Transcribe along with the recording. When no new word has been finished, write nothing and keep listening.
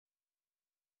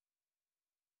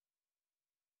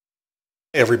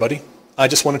Hey everybody, I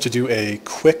just wanted to do a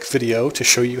quick video to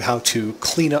show you how to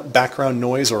clean up background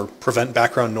noise or prevent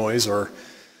background noise or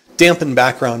dampen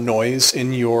background noise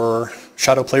in your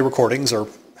ShadowPlay recordings or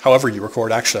however you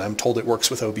record. Actually, I'm told it works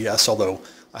with OBS, although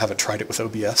I haven't tried it with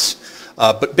OBS.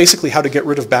 But basically how to get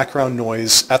rid of background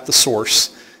noise at the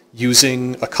source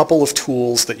using a couple of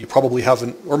tools that you probably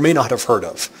haven't or may not have heard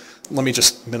of. Let me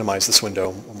just minimize this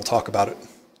window and we'll talk about it.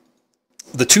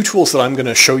 The two tools that I'm going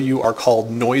to show you are called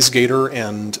NoiseGator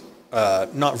and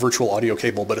not virtual audio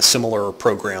cable, but a similar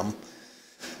program.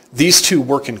 These two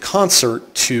work in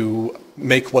concert to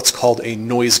make what's called a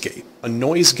noise gate. A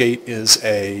noise gate is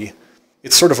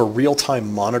it's sort of a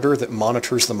real-time monitor that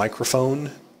monitors the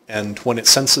microphone, and when it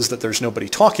senses that there's nobody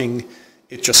talking,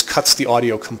 it just cuts the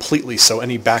audio completely, so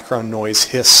any background noise,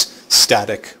 hiss,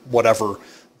 static, whatever,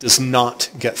 does not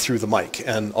get through the mic.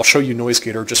 And I'll show you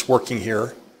NoiseGator just working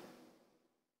here.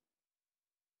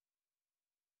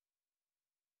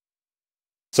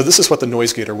 So this is what the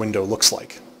NoiseGator window looks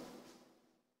like.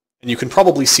 And you can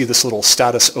probably see this little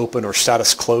status open or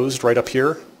status closed right up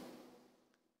here.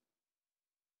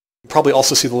 You probably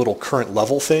also see the little current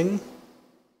level thing.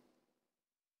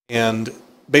 And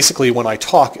basically when I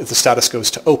talk, the status goes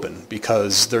to open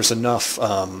because there's enough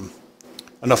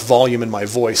volume in my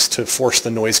voice to force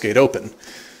the noise gate open.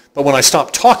 But when I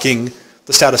stop talking,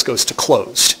 the status goes to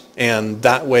closed. And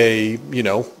that way,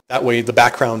 the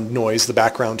background noise, the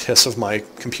background hiss of my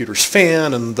computer's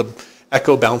fan and the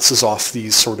echo bounces off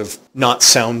these sort of not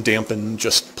sound dampened,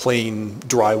 just plain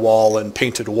drywall and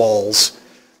painted walls,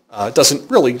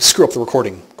 doesn't really screw up the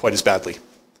recording quite as badly.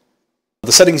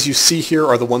 The settings you see here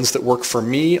are the ones that work for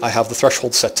me. I have the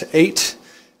threshold set to 8,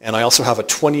 and I also have a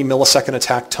 20 millisecond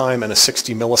attack time and a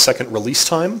 60 millisecond release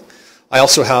time. I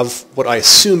also have what I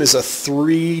assume is a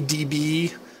 3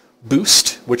 dB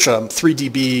boost, which 3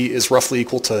 dB is roughly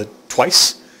equal to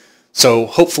twice. So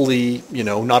hopefully,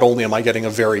 not only am I getting a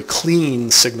very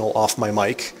clean signal off my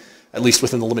mic, at least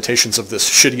within the limitations of this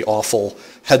shitty, awful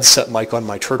headset mic on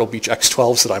my Turtle Beach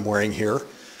X12s that I'm wearing here,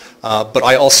 but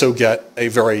I also get a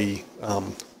very,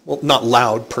 well, not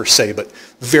loud per se, but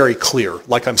very clear,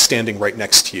 like I'm standing right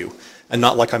next to you, and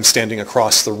not like I'm standing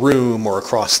across the room or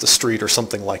across the street or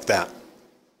something like that.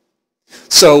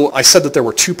 So I said that there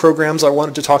were two programs I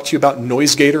wanted to talk to you about.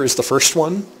 NoiseGator is the first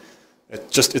one.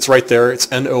 It's right there. It's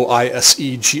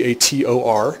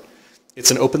NoiseGator.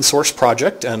 It's an open source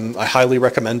project, and I highly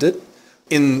recommend it.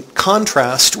 In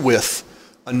contrast with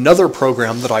another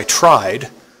program that I tried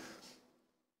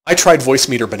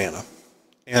VoiceMeeter Banana.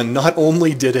 And not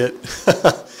only did it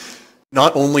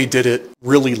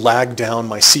really lag down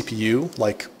my CPU,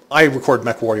 like I record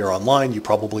MechWarrior Online, you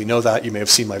probably know that, you may have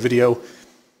seen my video.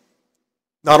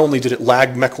 Not only did it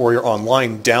lag MechWarrior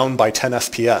Online down by 10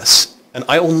 FPS, and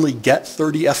I only get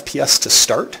 30 FPS to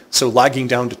start, so lagging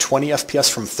down to 20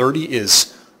 FPS from 30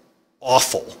 is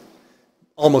awful.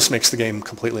 Almost makes the game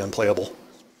completely unplayable.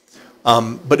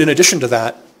 But in addition to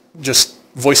that, just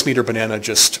VoiceMeeter Banana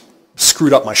just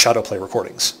screwed up my ShadowPlay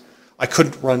recordings. I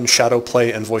couldn't run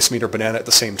ShadowPlay and VoiceMeeter Banana at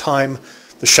the same time.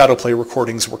 The ShadowPlay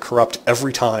recordings were corrupt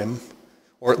every time,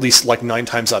 or at least like 9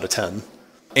 times out of 10.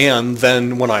 And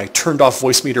then when I turned off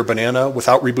VoiceMeeter Banana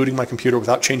without rebooting my computer,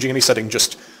 without changing any setting,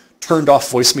 just turned off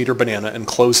VoiceMeeter Banana and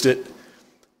closed it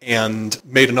and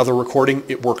made another recording,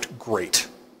 it worked great.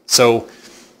 So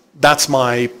that's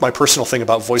my personal thing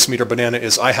about VoiceMeeter Banana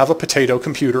is I have a potato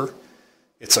computer.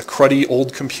 It's a cruddy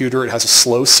old computer. It has a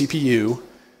slow CPU.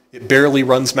 It barely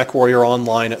runs MechWarrior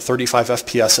Online at 35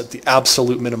 FPS at the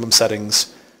absolute minimum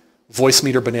settings.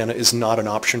 VoiceMeeter Banana is not an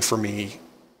option for me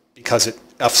because it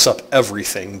F's up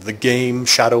everything, the game,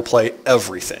 ShadowPlay,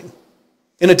 everything.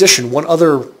 In addition, one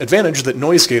other advantage that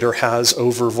NoiseGator has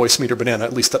over VoiceMeeter Banana,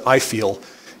 at least that I feel,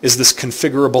 is this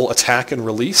configurable attack and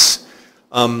release.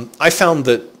 I found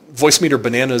that VoiceMeeter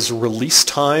Banana's release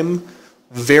time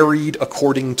varied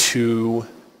according to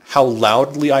how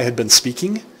loudly I had been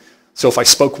speaking. So if I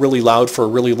spoke really loud for a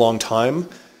really long time,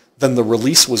 then the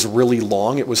release was really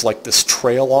long. It was like this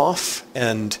trail off,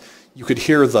 and you could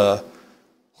hear the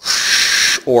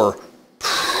or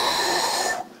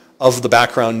of the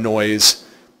background noise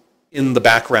in the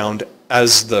background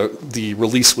as the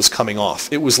release was coming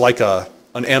off. It was like an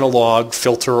analog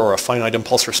filter or a finite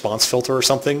impulse response filter or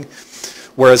something.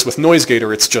 Whereas with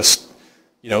NoiseGator, it's just,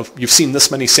 you've seen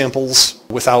this many samples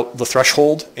without the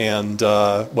threshold, and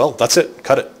well, that's it.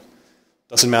 Cut it.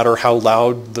 Doesn't matter how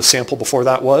loud the sample before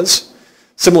that was.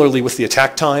 Similarly with the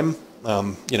attack time,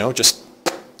 just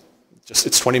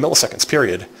it's 20 milliseconds,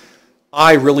 period.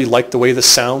 I really like the way this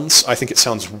sounds. I think it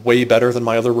sounds way better than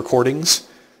my other recordings.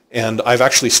 And I've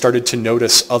actually started to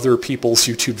notice other people's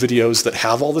YouTube videos that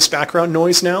have all this background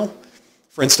noise now.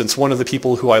 For instance, one of the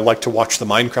people who I like to watch the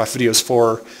Minecraft videos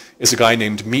for is a guy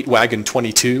named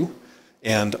Meatwagon22,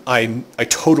 and I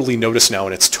totally notice now,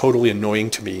 and it's totally annoying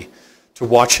to me, to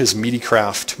watch his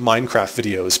Meatycraft Minecraft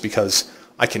videos because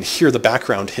I can hear the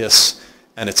background hiss,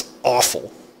 and it's awful.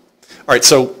 All right,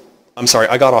 so I'm sorry,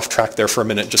 I got off track there for a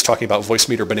minute just talking about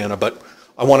VoiceMeeter Banana, but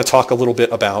I want to talk a little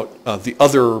bit about the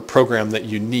other program that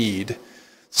you need.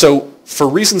 So for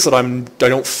reasons that I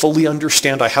don't fully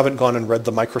understand, I haven't gone and read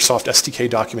the Microsoft SDK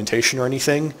documentation or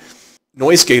anything,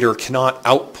 NoiseGator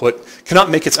cannot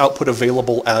make its output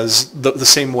available as the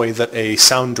same way that a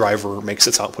sound driver makes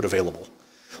its output available.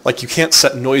 Like you can't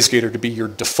set NoiseGator to be your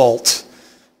default.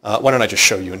 Why don't I just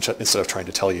show you instead of trying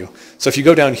to tell you. So if you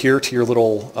go down here to your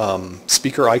little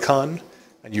speaker icon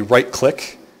and you right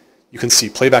click, you can see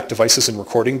playback devices and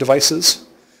recording devices.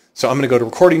 So I'm going to go to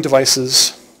recording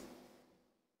devices.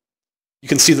 You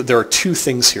can see that there are two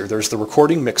things here. There's the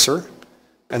recording mixer,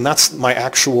 and that's my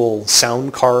actual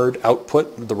sound card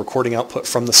output, the recording output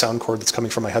from the sound cord that's coming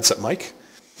from my headset mic.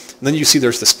 And then you see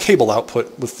there's this cable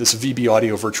output with this VB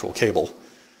audio virtual cable.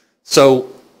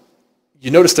 So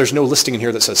you notice there's no listing in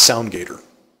here that says SoundGator.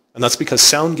 And that's because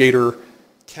SoundGator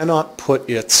cannot put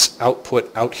its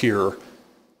output out here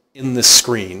in this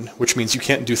screen, which means you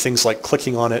can't do things like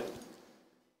clicking on it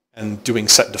and doing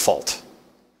set default.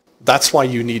 That's why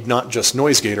you need not just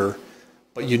NoiseGator,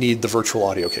 but you need the virtual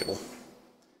audio cable.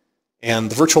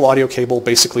 And the virtual audio cable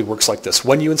basically works like this.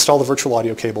 When you install the virtual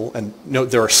audio cable, and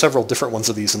note there are several different ones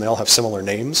of these and they all have similar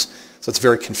names, so it's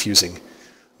very confusing.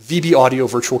 VB Audio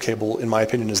Virtual Cable, in my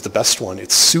opinion, is the best one.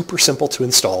 It's super simple to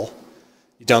install.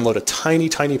 You download a tiny,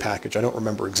 tiny package. I don't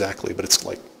remember exactly, but it's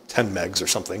like 10 megs or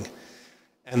something.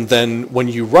 And then when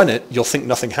you run it, you'll think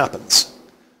nothing happens.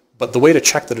 But the way to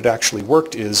check that it actually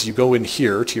worked is you go in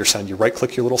here to your sound, you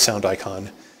right-click your little sound icon,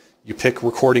 you pick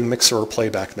recording mixer or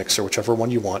playback mixer, whichever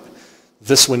one you want.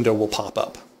 This window will pop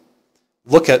up.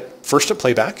 Look first at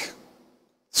playback,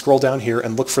 scroll down here,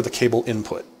 and look for the cable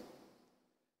input.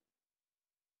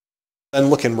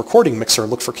 Then look in recording mixer,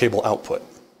 look for cable output.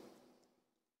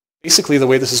 Basically, the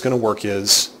way this is going to work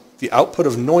is the output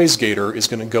of NoiseGator is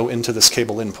going to go into this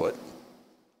cable input,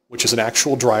 which is an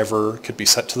actual driver, could be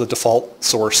set to the default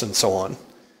source and so on.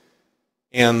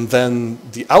 And then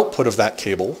the output of that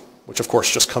cable, which of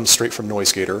course just comes straight from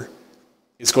NoiseGator,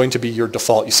 is going to be your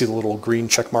default. You see the little green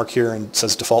check mark here and it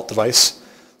says default device?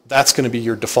 That's going to be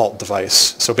your default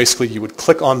device. So basically you would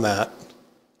click on that.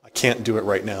 I can't do it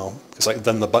right now because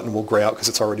then the button will gray out because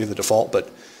it's already the default,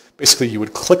 but basically you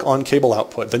would click on cable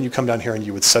output, then you come down here and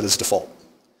you would set as default.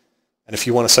 And if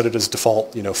you want to set it as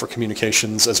default, for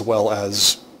communications as well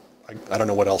as, I don't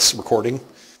know what else, recording,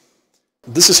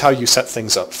 this is how you set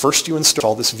things up. First you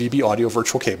install this VB Audio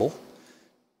Virtual Cable.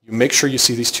 You make sure you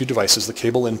see these two devices, the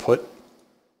cable input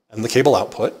and the cable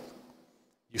output.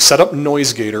 You set up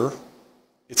NoiseGator,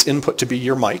 its input to be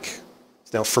your mic.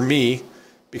 Now for me,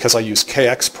 because I use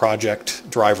KX project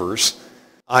drivers,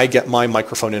 I get my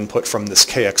microphone input from this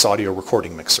KX audio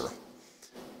recording mixer.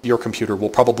 Your computer will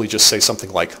probably just say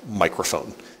something like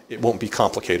microphone. It won't be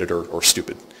complicated or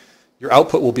stupid. Your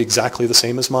output will be exactly the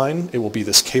same as mine. It will be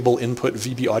this cable input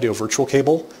VB Audio Virtual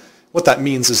Cable. What that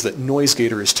means is that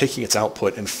NoiseGator is taking its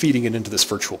output and feeding it into this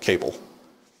virtual cable.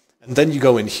 And then you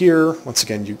go in here, once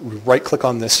again, you right-click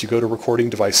on this, you go to Recording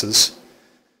Devices,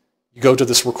 you go to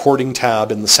this Recording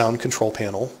tab in the Sound Control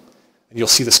panel, and you'll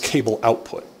see this cable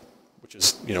output, which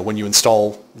is, when you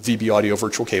install VB Audio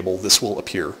Virtual Cable, this will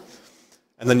appear.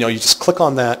 And then you just click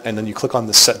on that, and then you click on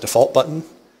the Set Default button.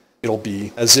 It'll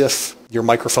be as if your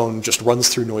microphone just runs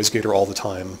through NoiseGator all the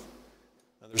time.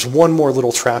 There's one more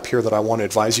little trap here that I want to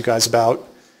advise you guys about.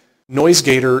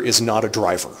 NoiseGator is not a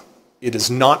driver. It is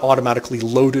not automatically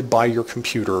loaded by your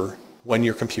computer when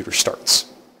your computer starts.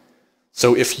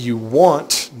 So if you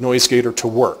want NoiseGator to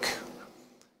work,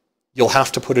 you'll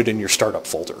have to put it in your startup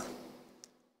folder.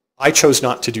 I chose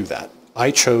not to do that.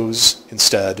 I chose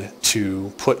instead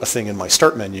to put a thing in my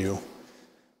start menu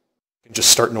and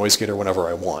just start NoiseGator whenever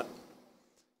I want.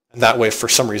 And that way, if for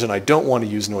some reason I don't want to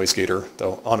use NoiseGator,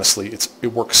 though honestly it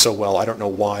works so well, I don't know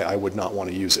why I would not want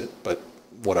to use it, but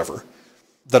whatever,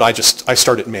 that I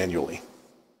start it manually.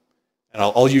 And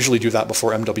I'll usually do that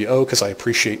before MWO because I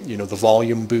appreciate the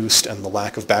volume boost and the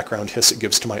lack of background hiss it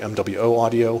gives to my MWO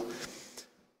audio.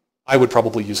 I would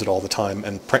probably use it all the time,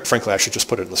 and frankly I should just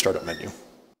put it in the startup menu.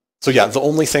 So yeah, the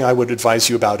only thing I would advise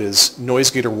you about is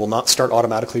NoiseGator will not start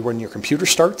automatically when your computer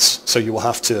starts, so you will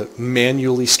have to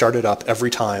manually start it up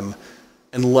every time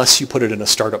unless you put it in a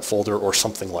startup folder or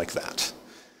something like that.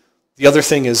 The other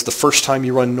thing is the first time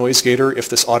you run NoiseGator, if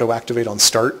this auto-activate on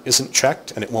start isn't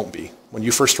checked, and it won't be. When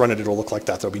you first run it, it'll look like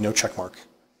that. There'll be no check mark.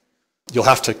 You'll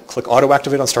have to click Auto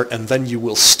Activate on start, and then you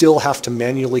will still have to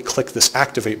manually click this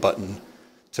Activate button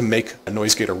to make a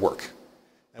NoiseGator work.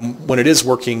 And when it is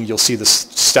working, you'll see this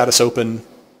status open,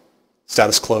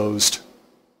 status closed,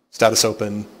 status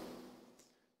open.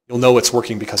 You'll know it's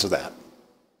working because of that.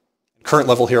 Current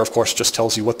level here, of course, just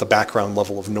tells you what the background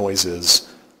level of noise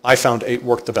is. I found 8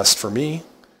 worked the best for me.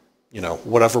 You know,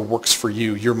 whatever works for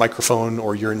you. Your microphone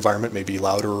or your environment may be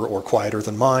louder or quieter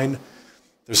than mine.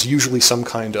 There's usually some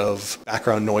kind of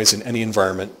background noise in any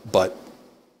environment, but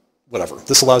whatever.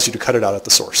 This allows you to cut it out at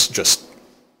the source. Just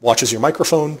watches your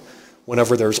microphone.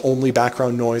 Whenever there's only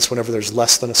background noise, whenever there's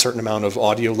less than a certain amount of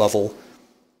audio level,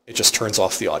 it just turns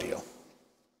off the audio.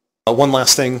 One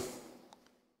last thing.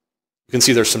 You can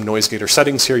see there's some NoiseGator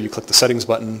settings here. You click the settings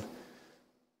button.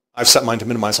 I've set mine to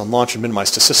minimize on launch and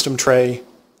minimize to system tray.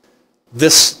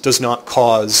 This does not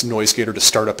cause NoiseGator to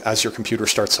start up as your computer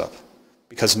starts up,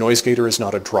 because NoiseGator is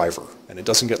not a driver, and it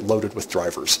doesn't get loaded with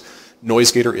drivers.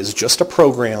 NoiseGator is just a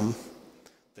program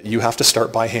that you have to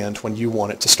start by hand when you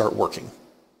want it to start working.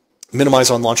 Minimize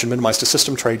on launch and minimize to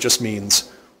system tray just means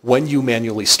when you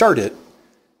manually start it,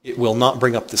 it will not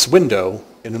bring up this window,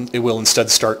 and it will instead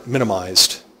start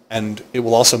minimized, and it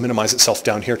will also minimize itself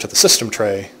down here to the system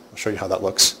tray. I'll show you how that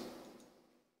looks.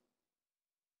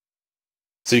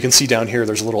 So you can see down here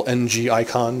there's a little NG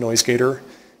icon, NoiseGator.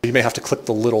 You may have to click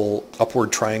the little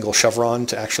upward triangle chevron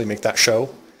to actually make that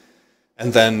show.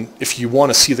 And then if you want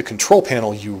to see the control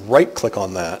panel, you right-click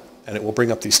on that, and it will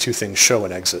bring up these two things, show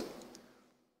and exit.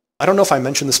 I don't know if I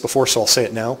mentioned this before, so I'll say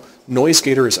it now.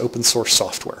 NoiseGator is open source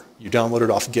software. You download it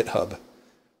off GitHub.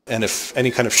 And if any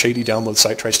kind of shady download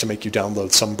site tries to make you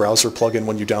download some browser plugin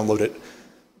when you download it,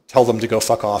 tell them to go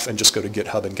fuck off and just go to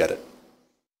GitHub and get it.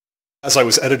 As I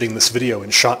was editing this video in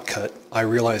Shotcut, I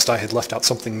realized I had left out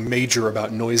something major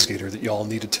about NoiseGator that y'all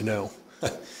needed to know.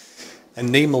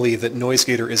 And namely that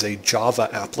NoiseGator is a Java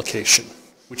application,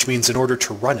 which means in order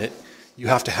to run it, you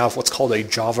have to have what's called a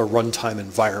Java runtime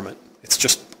environment. It's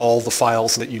just all the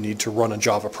files that you need to run a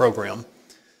Java program.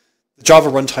 The Java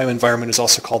runtime environment is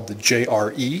also called the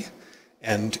JRE,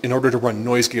 and in order to run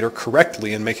NoiseGator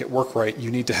correctly and make it work right, you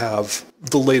need to have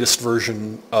the latest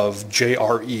version of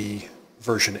JRE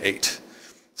version 8.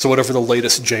 So whatever the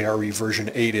latest JRE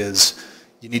version 8 is,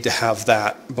 you need to have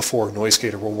that before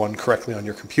NoiseGator will run correctly on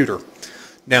your computer.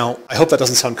 Now, I hope that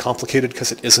doesn't sound complicated,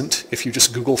 because it isn't. If you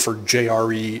just Google for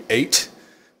JRE 8,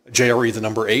 JRE the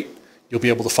number 8, you'll be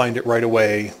able to find it right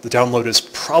away. The download is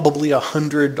probably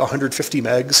 100, 150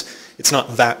 megs. It's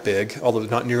not that big, although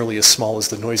not nearly as small as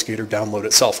the NoiseGator download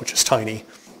itself, which is tiny.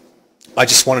 I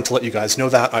just wanted to let you guys know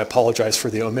that. I apologize for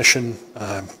the omission.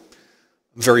 I'm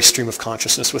very stream of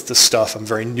consciousness with this stuff. I'm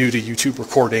very new to YouTube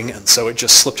recording, and so it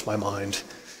just slipped my mind.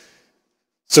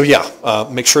 So yeah,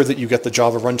 make sure that you get the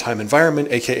Java runtime environment,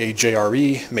 aka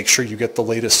JRE. Make sure you get the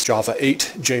latest Java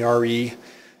 8 JRE,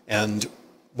 and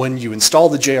when you install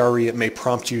the JRE, it may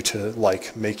prompt you to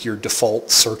make your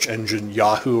default search engine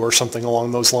Yahoo or something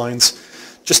along those lines.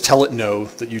 Just tell it no,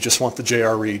 that you just want the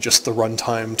JRE, just the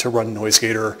runtime to run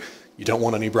NoiseGator. You don't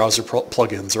want any browser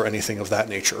plugins or anything of that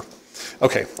nature.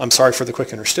 Okay, I'm sorry for the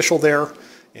quick interstitial there,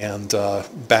 and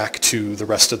back to the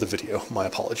rest of the video. My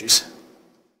apologies.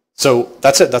 So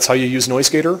that's it. That's how you use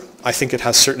NoiseGator. I think it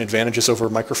has certain advantages over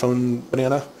Microphone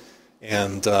Banana,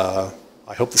 and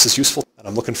I hope this is useful. And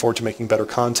I'm looking forward to making better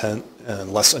content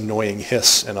and less annoying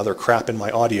hiss and other crap in my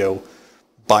audio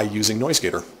by using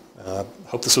NoiseGator.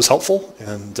 Hope this was helpful,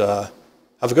 and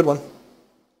have a good one.